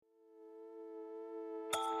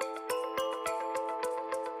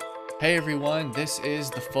Hey everyone, this is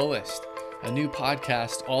The Fullest, a new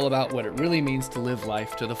podcast all about what it really means to live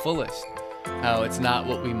life to the fullest. How it's not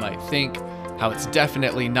what we might think, how it's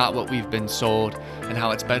definitely not what we've been sold, and how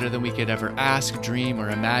it's better than we could ever ask, dream, or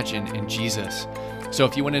imagine in Jesus. So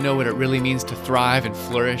if you want to know what it really means to thrive and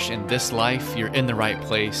flourish in this life, you're in the right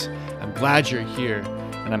place. I'm glad you're here,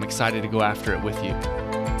 and I'm excited to go after it with you.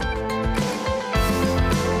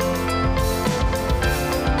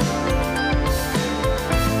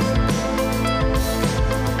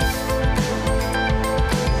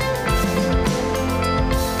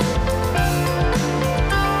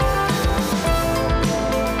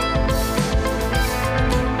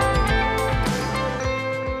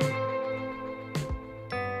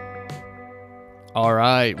 All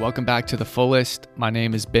right, welcome back to The Fullest. My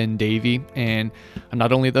name is Ben Davey, and I'm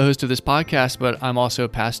not only the host of this podcast, but I'm also a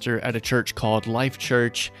pastor at a church called Life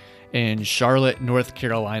Church in Charlotte, North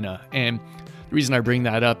Carolina. And the reason I bring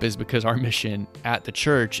that up is because our mission at the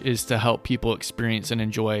church is to help people experience and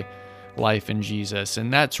enjoy life in Jesus.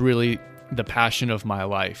 And that's really the passion of my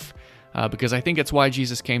life, because I think it's why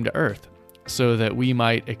Jesus came to earth, so that we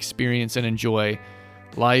might experience and enjoy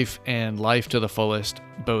life and life to the fullest,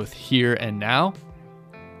 both here and now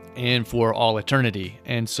and for all eternity.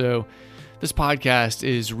 And so this podcast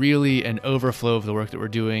is really an overflow of the work that we're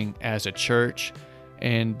doing as a church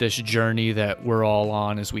and this journey that we're all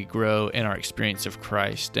on as we grow in our experience of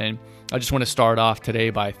Christ. And I just want to start off today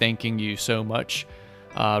by thanking you so much,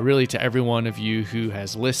 really to every one of you who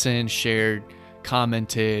has listened, shared,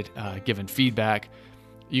 commented, given feedback.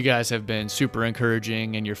 You guys have been super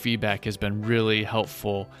encouraging, and your feedback has been really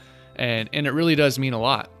helpful, and it really does mean a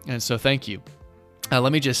lot. And so thank you.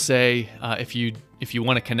 Let me just say, if you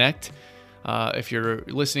want to connect, if you're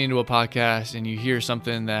listening to a podcast and you hear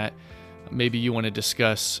something that maybe you want to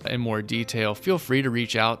discuss in more detail, feel free to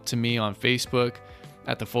reach out to me on Facebook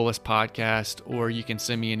at The Fullest Podcast, or you can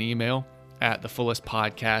send me an email at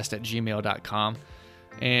thefullestpodcast@gmail.com.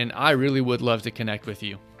 And I really would love to connect with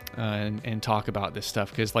you and talk about this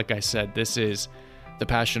stuff, because like I said, this is the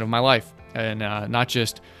passion of my life, and not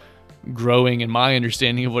just growing in my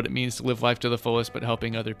understanding of what it means to live life to the fullest, but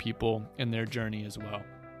helping other people in their journey as well.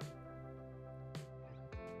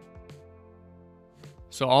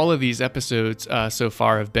 So all of these episodes so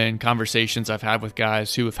far have been conversations I've had with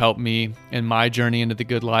guys who have helped me in my journey into the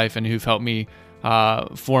good life, and who've helped me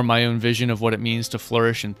form my own vision of what it means to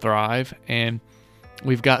flourish and thrive. And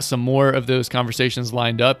we've got some more of those conversations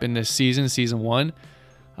lined up in this season 1.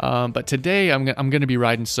 But today I'm going to be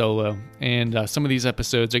riding solo, and some of these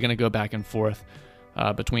episodes are going to go back and forth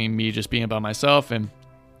between me just being by myself and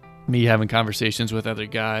me having conversations with other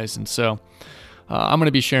guys. And so I'm going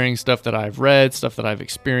to be sharing stuff that I've read, stuff that I've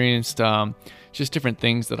experienced, just different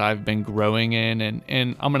things that I've been growing in,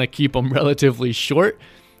 and I'm going to keep them relatively short,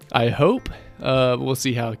 I hope. We'll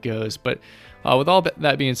see how it goes. But with all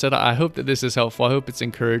that being said, I hope that this is helpful. I hope it's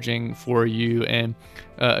encouraging for you. And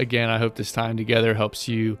again, I hope this time together helps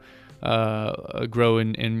you grow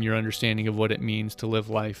in your understanding of what it means to live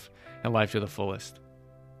life and life to the fullest.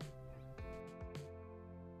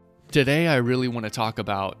 Today, I really want to talk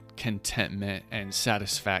about contentment and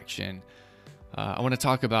satisfaction. I want to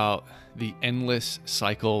talk about the endless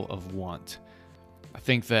cycle of want. I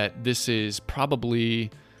think that this is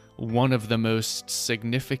probably one of the most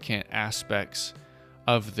significant aspects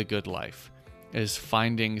of the good life, is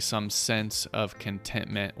finding some sense of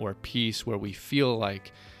contentment or peace where we feel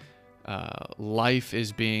like life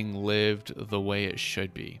is being lived the way it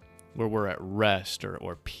should be, where we're at rest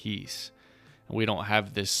or peace. And we don't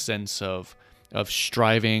have this sense of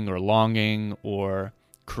striving or longing or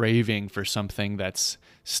craving for something that's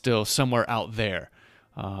still somewhere out there.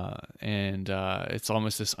 And it's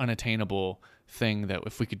almost this unattainable thing that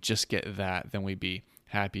if we could just get that, then we'd be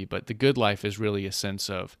happy. But the good life is really a sense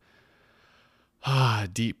of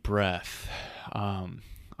deep breath. I'm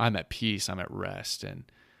at peace. I'm at rest, and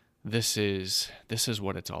this is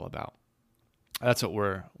what it's all about. That's what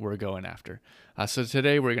we're going after. So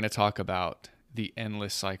today we're going to talk about the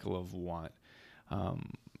endless cycle of want.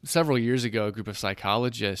 Several years ago, a group of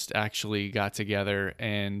psychologists actually got together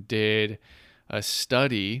and did a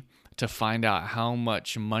study to find out how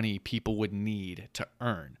much money people would need to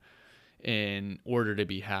earn in order to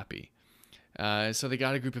be happy. So they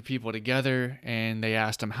got a group of people together and they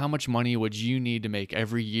asked them, how much money would you need to make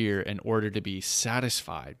every year in order to be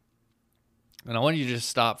satisfied? And I want you to just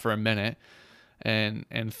stop for a minute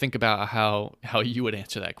and think about how you would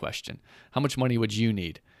answer that question. How much money would you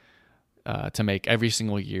need to make every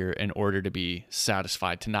single year in order to be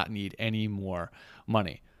satisfied, to not need any more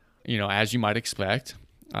money? You know, as you might expect,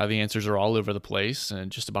 The answers are all over the place,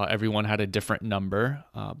 and just about everyone had a different number.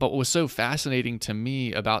 But what was so fascinating to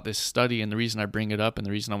me about this study, and the reason I bring it up and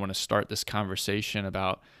the reason I want to start this conversation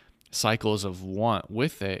about cycles of want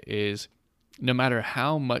with it, is no matter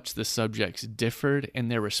how much the subjects differed in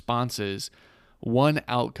their responses, one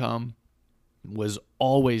outcome was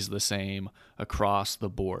always the same across the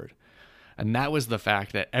board. And that was the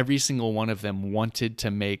fact that every single one of them wanted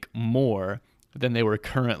to make more than they were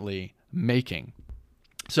currently making.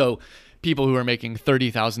 So people who are making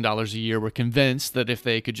 $30,000 a year were convinced that if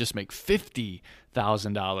they could just make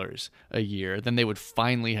 $50,000 a year, then they would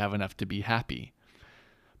finally have enough to be happy.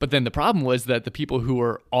 But then the problem was that the people who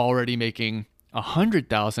were already making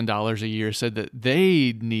 $100,000 a year said that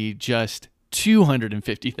they need just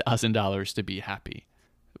 $250,000 to be happy.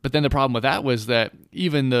 But then the problem with that was that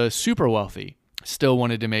even the super wealthy still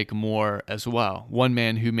wanted to make more as well. One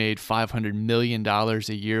man who made $500 million a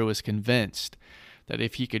year was convinced that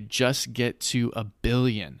if he could just get to $1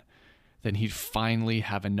 billion, then he'd finally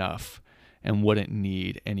have enough and wouldn't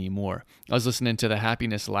need any more. I was listening to the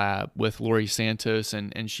Happiness Lab with Lori Santos,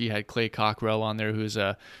 and she had Clay Cockrell on there, who's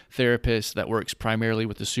a therapist that works primarily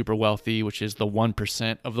with the super wealthy, which is the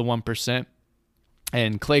 1% of the 1%.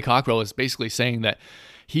 And Clay Cockrell is basically saying that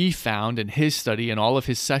he found in his study and all of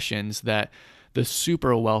his sessions that the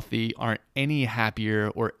super wealthy aren't any happier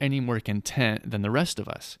or any more content than the rest of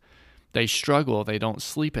us. They struggle. They don't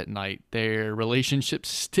sleep at night. Their relationships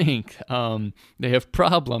stink. They have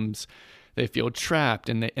problems. They feel trapped,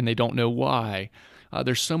 and they don't know why.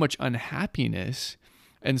 There's so much unhappiness,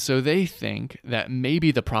 and so they think that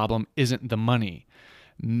maybe the problem isn't the money.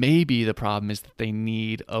 Maybe the problem is that they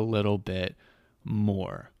need a little bit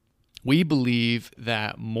more. We believe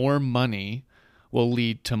that more money will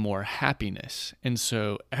lead to more happiness, and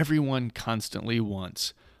so everyone constantly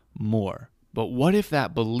wants more. But what if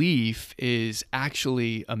that belief is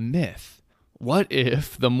actually a myth? What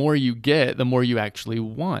if the more you get, the more you actually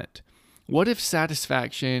want? What if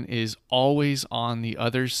satisfaction is always on the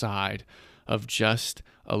other side of just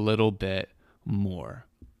a little bit more?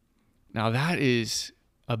 Now that is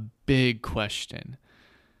a big question.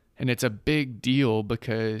 And it's a big deal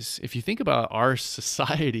because if you think about our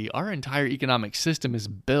society, our entire economic system is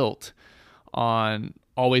built on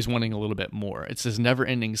always wanting a little bit more. It's this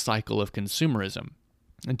never-ending cycle of consumerism.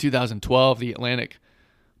 In 2012, The Atlantic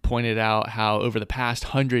pointed out how over the past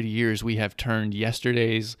 100 years, we have turned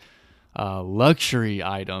yesterday's luxury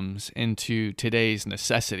items into today's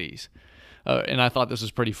necessities. And I thought this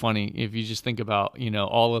was pretty funny. If you just think about,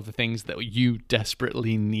 all of the things that you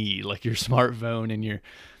desperately need, like your smartphone and your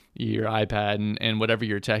iPad and whatever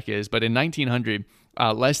your tech is. But in 1900,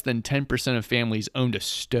 less than 10% of families owned a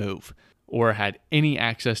stove or had any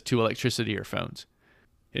access to electricity or phones.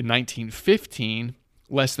 In 1915,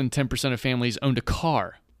 less than 10% of families owned a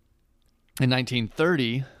car. In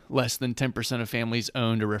 1930, less than 10% of families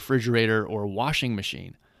owned a refrigerator or washing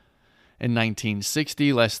machine. In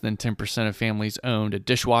 1960, less than 10% of families owned a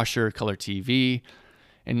dishwasher, color TV.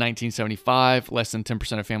 In 1975, less than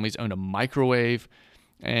 10% of families owned a microwave.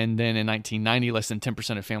 And then in 1990, less than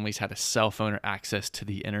 10% of families had a cell phone or access to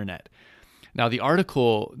the internet. Now, the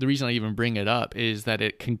article, the reason I even bring it up is that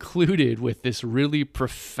it concluded with this really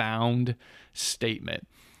profound statement.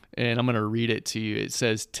 And I'm going to read it to you. It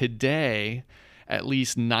says, today, at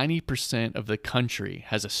least 90% of the country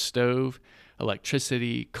has a stove,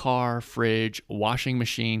 electricity, car, fridge, washing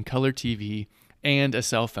machine, color TV, and a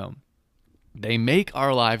cell phone. They make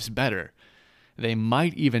our lives better. They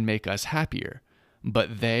might even make us happier,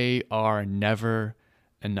 but they are never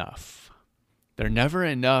enough. They're never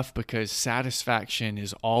enough because satisfaction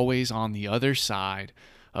is always on the other side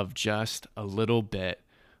of just a little bit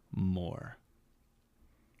more.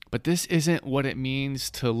 But this isn't what it means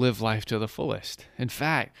to live life to the fullest. In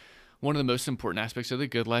fact, one of the most important aspects of the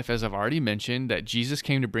good life, as I've already mentioned, that Jesus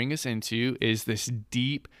came to bring us into is this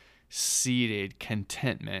deep-seated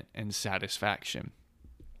contentment and satisfaction.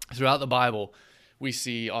 Throughout the Bible, we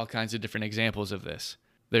see all kinds of different examples of this.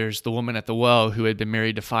 There's the woman at the well who had been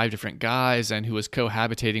married to 5 different guys and who was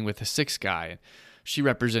cohabitating with a 6th guy. She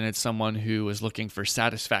represented someone who was looking for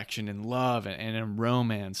satisfaction in love and in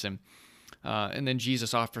romance. And then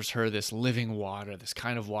Jesus offers her this living water, this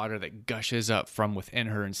kind of water that gushes up from within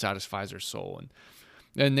her and satisfies her soul.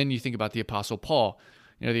 And then you think about the Apostle Paul.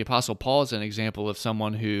 The Apostle Paul is an example of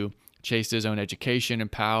someone who chased his own education and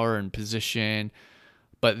power and position,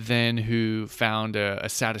 but then who found a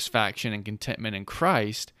satisfaction and contentment in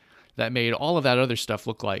Christ that made all of that other stuff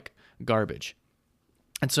look like garbage.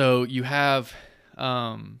 And so you have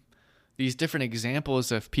these different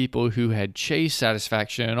examples of people who had chased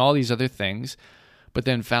satisfaction and all these other things, but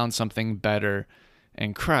then found something better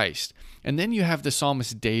and Christ. And then you have the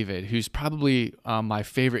psalmist David, who's probably my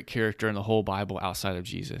favorite character in the whole Bible outside of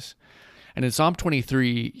Jesus. And in Psalm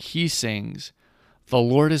 23, he sings, "The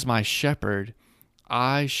Lord is my shepherd,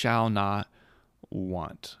 I shall not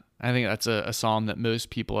want." I think that's a psalm that most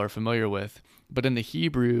people are familiar with. But in the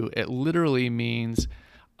Hebrew, it literally means,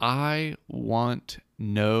 I want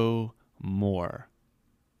no more.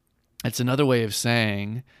 It's another way of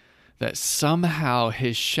saying that somehow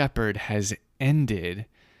his shepherd has ended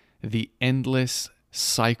the endless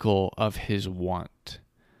cycle of his want.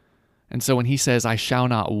 And so when he says, I shall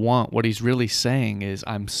not want, what he's really saying is,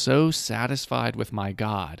 I'm so satisfied with my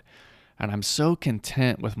God, and I'm so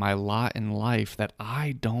content with my lot in life that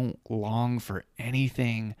I don't long for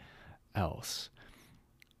anything else.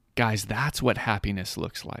 Guys, that's what happiness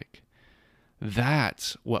looks like.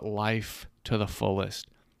 That's what life to the fullest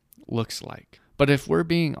looks like. But if we're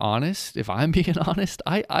being honest, if I'm being honest,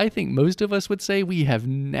 I think most of us would say we have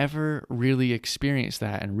never really experienced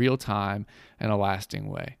that in real time in a lasting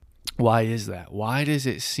way. Why is that? Why does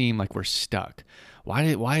it seem like we're stuck?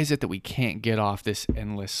 Why is it that we can't get off this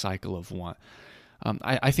endless cycle of want?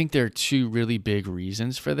 I think there are two really big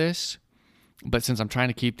reasons for this. But since I'm trying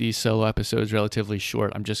to keep these solo episodes relatively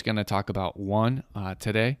short, I'm just going to talk about one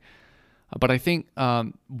today. But I think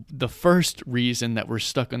the first reason that we're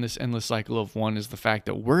stuck on this endless cycle of want is the fact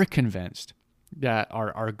that we're convinced that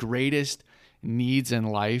our greatest needs in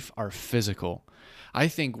life are physical. I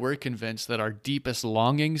think we're convinced that our deepest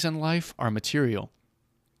longings in life are material.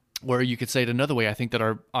 Or you could say it another way, I think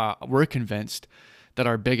that we're convinced that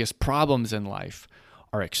our biggest problems in life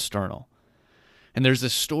are external. And there's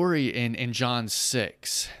this story in John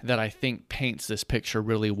 6 that I think paints this picture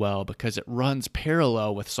really well because it runs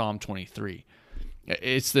parallel with Psalm 23.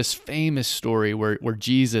 It's this famous story where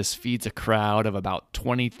Jesus feeds a crowd of about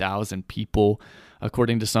 20,000 people.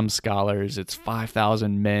 According to some scholars, it's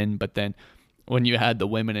 5,000 men, but then when you add the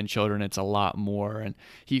women and children, it's a lot more. And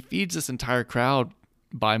he feeds this entire crowd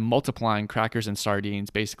by multiplying crackers and sardines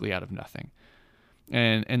basically out of nothing.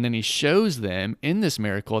 And then he shows them in this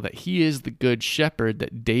miracle that he is the good shepherd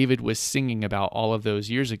that David was singing about all of those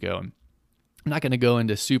years ago. I'm not going to go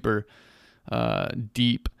into super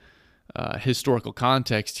deep historical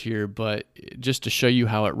context here, but just to show you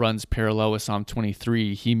how it runs parallel with Psalm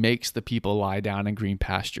 23, he makes the people lie down in green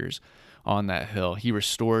pastures on that hill. He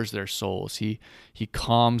restores their souls. He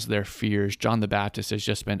calms their fears. John the Baptist has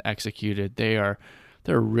just been executed. They're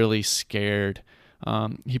really scared.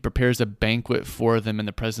 He prepares a banquet for them in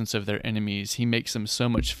the presence of their enemies. He makes them so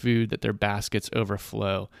much food that their baskets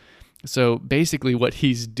overflow. So basically what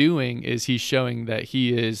he's doing is he's showing that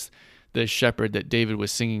he is the shepherd that David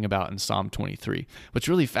was singing about in Psalm 23. What's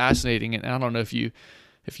really fascinating, and I don't know if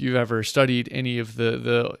you've ever studied any of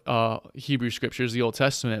the Hebrew scriptures, the Old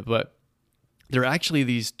Testament, but there are actually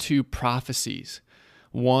these two prophecies,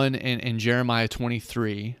 one in Jeremiah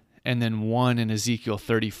 23 and then one in Ezekiel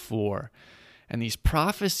 34. And these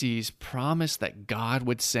prophecies promise that God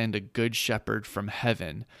would send a good shepherd from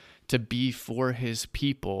heaven to be for his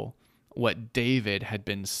people what David had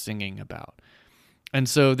been singing about. And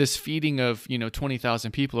so this feeding of,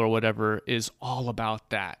 20,000 people or whatever is all about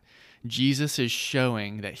that. Jesus is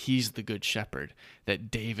showing that he's the good shepherd that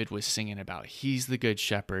David was singing about. He's the good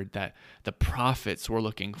shepherd that the prophets were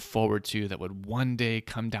looking forward to, that would one day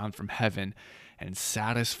come down from heaven and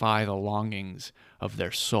satisfy the longings of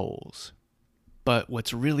their souls. But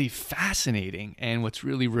what's really fascinating and what's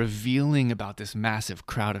really revealing about this massive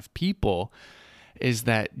crowd of people is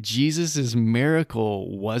that Jesus'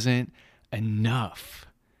 miracle wasn't enough.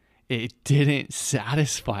 It didn't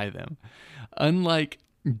satisfy them. Unlike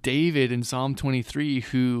David in Psalm 23,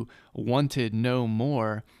 who wanted no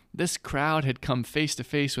more, this crowd had come face to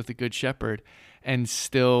face with the Good Shepherd and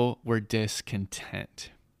still were discontent.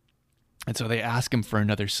 And so they ask him for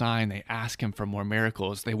another sign. They ask him for more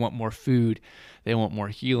miracles. They want more food. They want more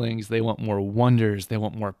healings. They want more wonders. They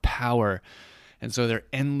want more power. And so their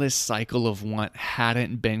endless cycle of want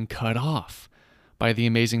hadn't been cut off by the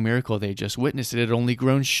amazing miracle they just witnessed. It had only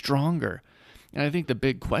grown stronger. And I think the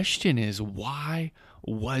big question is, why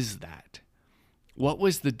was that? What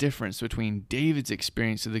was the difference between David's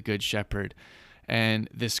experience of the Good Shepherd and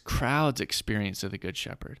this crowd's experience of the Good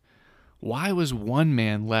Shepherd? Why was one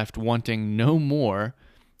man left wanting no more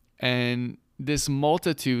and this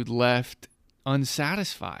multitude left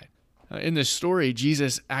unsatisfied? In this story,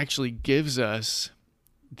 Jesus actually gives us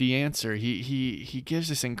the answer. He gives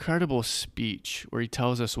this incredible speech where he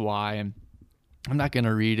tells us why. And I'm not going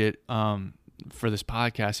to read it for this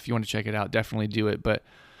podcast. If you want to check it out, definitely do it. But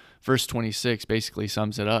verse 26 basically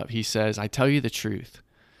sums it up. He says, I tell you the truth.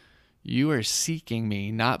 You are seeking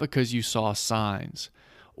me not because you saw signs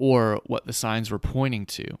or what the signs were pointing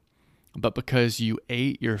to, but because you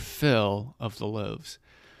ate your fill of the loaves.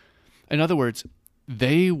 In other words,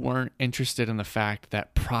 they weren't interested in the fact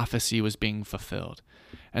that prophecy was being fulfilled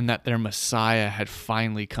and that their Messiah had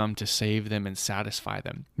finally come to save them and satisfy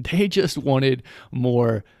them. They just wanted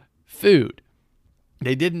more food.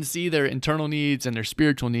 They didn't see their internal needs and their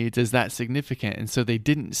spiritual needs as that significant, and so they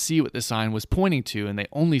didn't see what the sign was pointing to, and they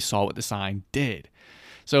only saw what the sign did.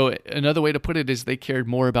 So another way to put it is they cared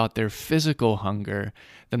more about their physical hunger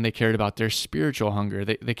than they cared about their spiritual hunger.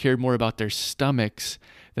 They cared more about their stomachs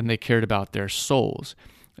than they cared about their souls.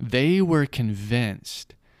 They were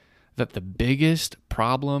convinced that the biggest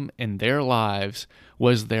problem in their lives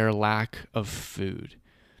was their lack of food.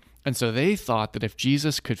 And so they thought that if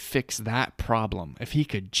Jesus could fix that problem, if he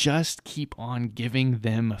could just keep on giving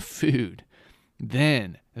them food,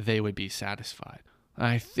 then they would be satisfied.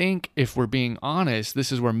 I think if we're being honest,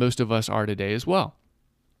 this is where most of us are today as well.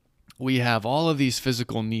 We have all of these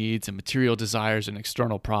physical needs and material desires and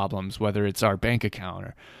external problems, whether it's our bank account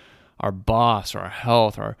or our boss or our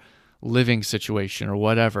health or our living situation or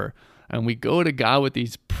whatever. And we go to God with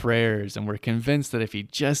these prayers and we're convinced that if he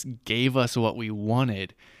just gave us what we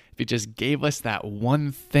wanted, if he just gave us that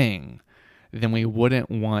one thing, then we wouldn't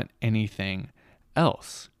want anything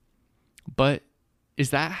else. But is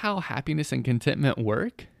that how happiness and contentment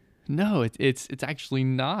work? No, it's actually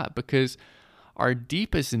not, because our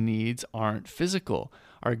deepest needs aren't physical.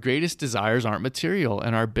 Our greatest desires aren't material,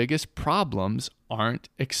 and our biggest problems aren't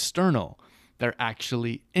external. They're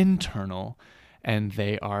actually internal, and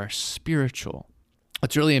they are spiritual.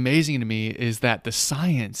 What's really amazing to me is that the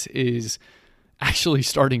science is actually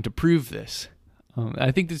starting to prove this. I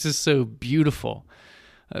think this is so beautiful.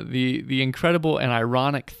 The incredible and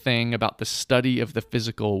ironic thing about the study of the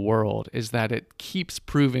physical world is that it keeps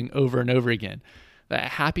proving over and over again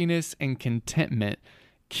that happiness and contentment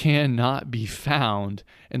cannot be found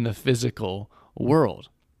in the physical world.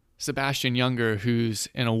 Sebastian Junger, who's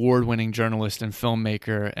an award-winning journalist and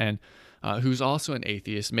filmmaker and who's also an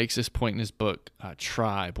atheist, makes this point in his book,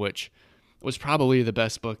 Tribe, which was probably the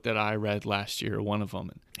best book that I read last year, one of them.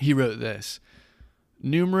 He wrote this: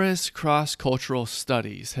 numerous cross-cultural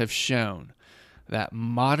studies have shown that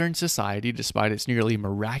modern society, despite its nearly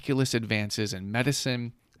miraculous advances in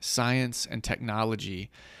medicine, science, and technology,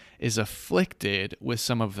 is afflicted with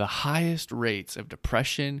some of the highest rates of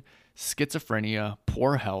depression, schizophrenia,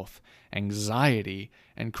 poor health, anxiety,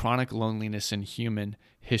 and chronic loneliness in human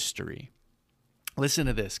history. Listen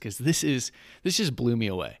to this, because this just blew me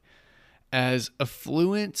away. As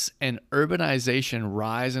affluence and urbanization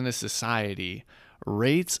rise in a society,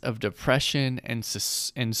 rates of depression and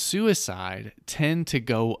suicide tend to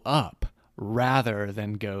go up rather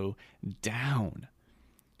than go down.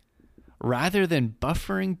 Rather than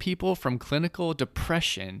buffering people from clinical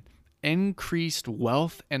depression, increased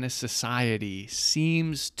wealth in a society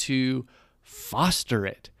seems to foster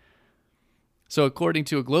it. So according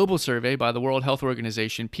to a global survey by the World Health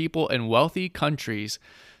Organization, people in wealthy countries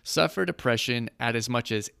suffer depression at as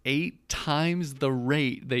much as 8 times the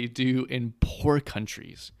rate they do in poor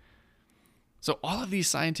countries. So all of these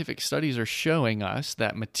scientific studies are showing us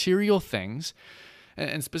that material things,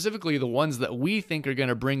 and specifically the ones that we think are going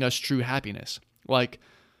to bring us true happiness, like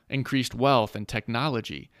increased wealth and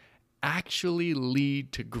technology, actually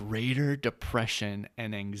lead to greater depression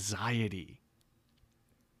and anxiety.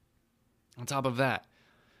 On top of that,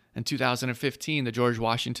 in 2015, the George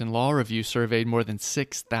Washington Law Review surveyed more than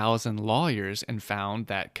 6,000 lawyers and found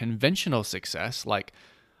that conventional success, like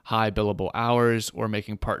high billable hours or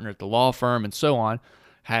making partner at the law firm and so on,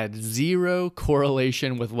 had zero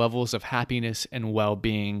correlation with levels of happiness and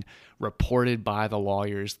well-being reported by the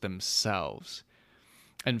lawyers themselves.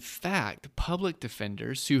 In fact, public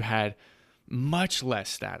defenders who had much less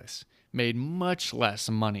status, made much less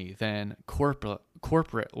money than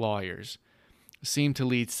corporate lawyers, seem to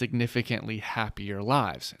lead significantly happier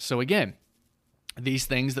lives. So again, these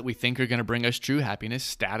things that we think are going to bring us true happiness,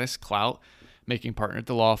 status, clout, making partner at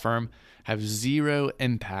the law firm, have zero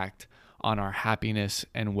impact on our happiness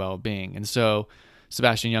and well-being. And so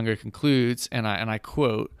Sebastian Junger concludes, and I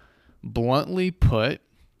quote, "Bluntly put,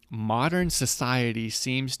 modern society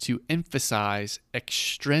seems to emphasize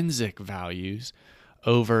extrinsic values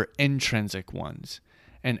over intrinsic ones.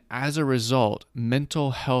 And as a result,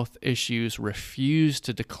 mental health issues refuse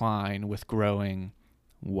to decline with growing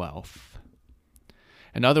wealth."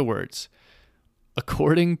 In other words,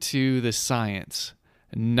 according to the science,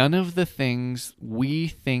 none of the things we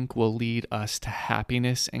think will lead us to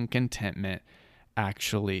happiness and contentment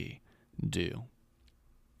actually do.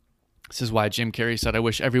 This is why Jim Carrey said, "I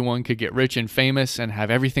wish everyone could get rich and famous and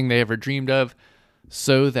have everything they ever dreamed of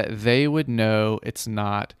so that they would know it's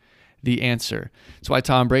not the answer." That's why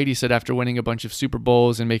Tom Brady said after winning a bunch of Super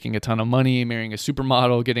Bowls and making a ton of money, marrying a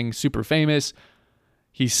supermodel, getting super famous,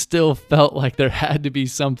 he still felt like there had to be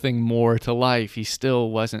something more to life. He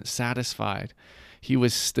still wasn't satisfied. He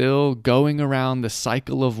was still going around the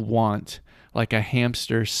cycle of want like a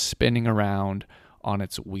hamster spinning around on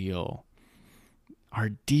its wheel. Our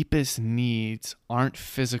deepest needs aren't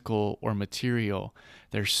physical or material.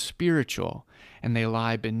 They're spiritual, and they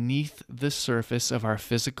lie beneath the surface of our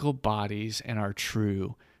physical bodies and our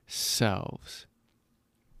true selves.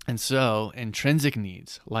 And so, intrinsic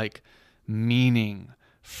needs like meaning,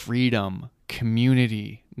 freedom,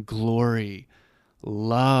 community, glory,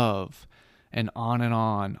 love, and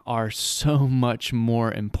on are so much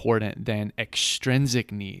more important than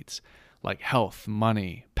extrinsic needs like health,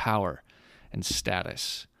 money, power, and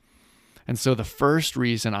status. And so the first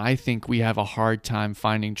reason I think we have a hard time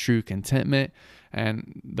finding true contentment,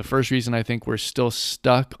 and the first reason I think we're still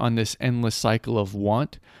stuck on this endless cycle of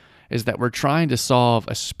want, is that we're trying to solve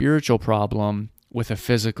a spiritual problem with a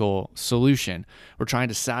physical solution. We're trying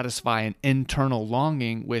to satisfy an internal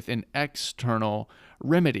longing with an external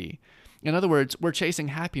remedy. In other words, we're chasing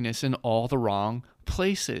happiness in all the wrong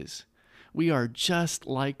places. We are just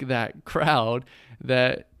like that crowd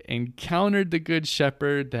that encountered the Good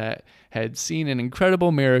Shepherd, that had seen an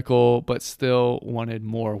incredible miracle, but still wanted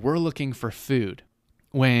more. We're looking for food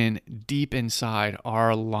when deep inside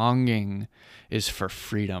our longing is for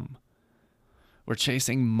freedom. We're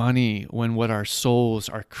chasing money when what our souls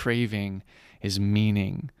are craving is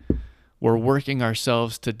meaning. We're working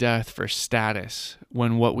ourselves to death for status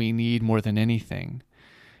when what we need more than anything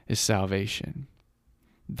is salvation.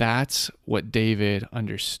 That's what David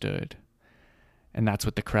understood. And that's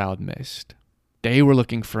what the crowd missed. They were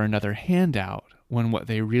looking for another handout when what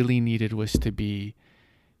they really needed was to be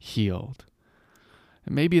healed.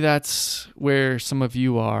 And maybe that's where some of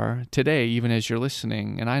you are today, even as you're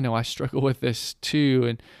listening. And I know I struggle with this too.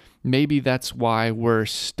 And maybe that's why we're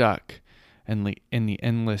stuck in the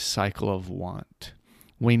endless cycle of want.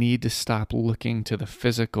 We need to stop looking to the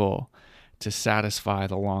physical to satisfy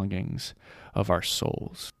the longings of our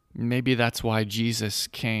souls. Maybe that's why Jesus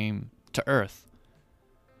came to earth,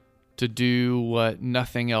 to do what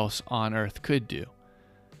nothing else on earth could do,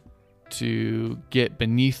 to get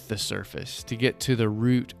beneath the surface, to get to the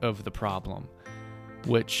root of the problem,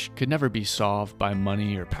 which could never be solved by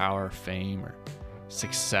money or power, fame or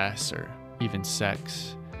success or even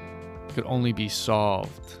sex. It could only be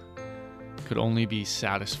solved, could only be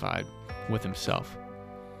satisfied with himself.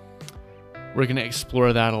 We're going to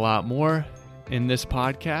explore that a lot more in this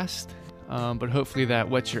podcast, but hopefully that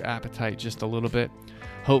whets your appetite just a little bit.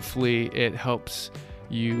 Hopefully it helps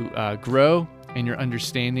you grow in your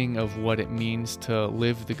understanding of what it means to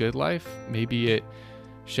live the good life. Maybe it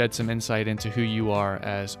sheds some insight into who you are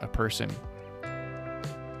as a person.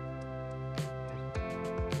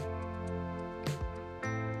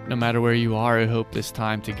 No matter where you are, I hope this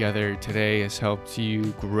time together today has helped you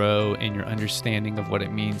grow in your understanding of what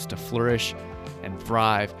it means to flourish and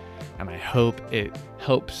thrive. And I hope it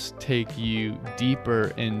helps take you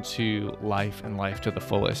deeper into life and life to the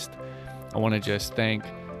fullest. I want to just thank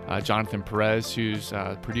Jonathan Perez, who's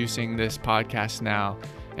producing this podcast now,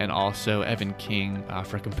 and also Evan King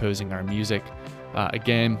for composing our music.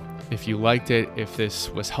 Again, if you liked it, if this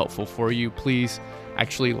was helpful for you, please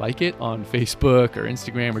actually like it on Facebook or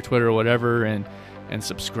Instagram or Twitter or whatever, and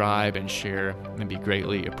subscribe and share, and be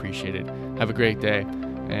greatly appreciated. Have a great day,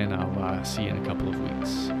 and I'll see you in a couple of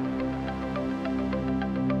weeks.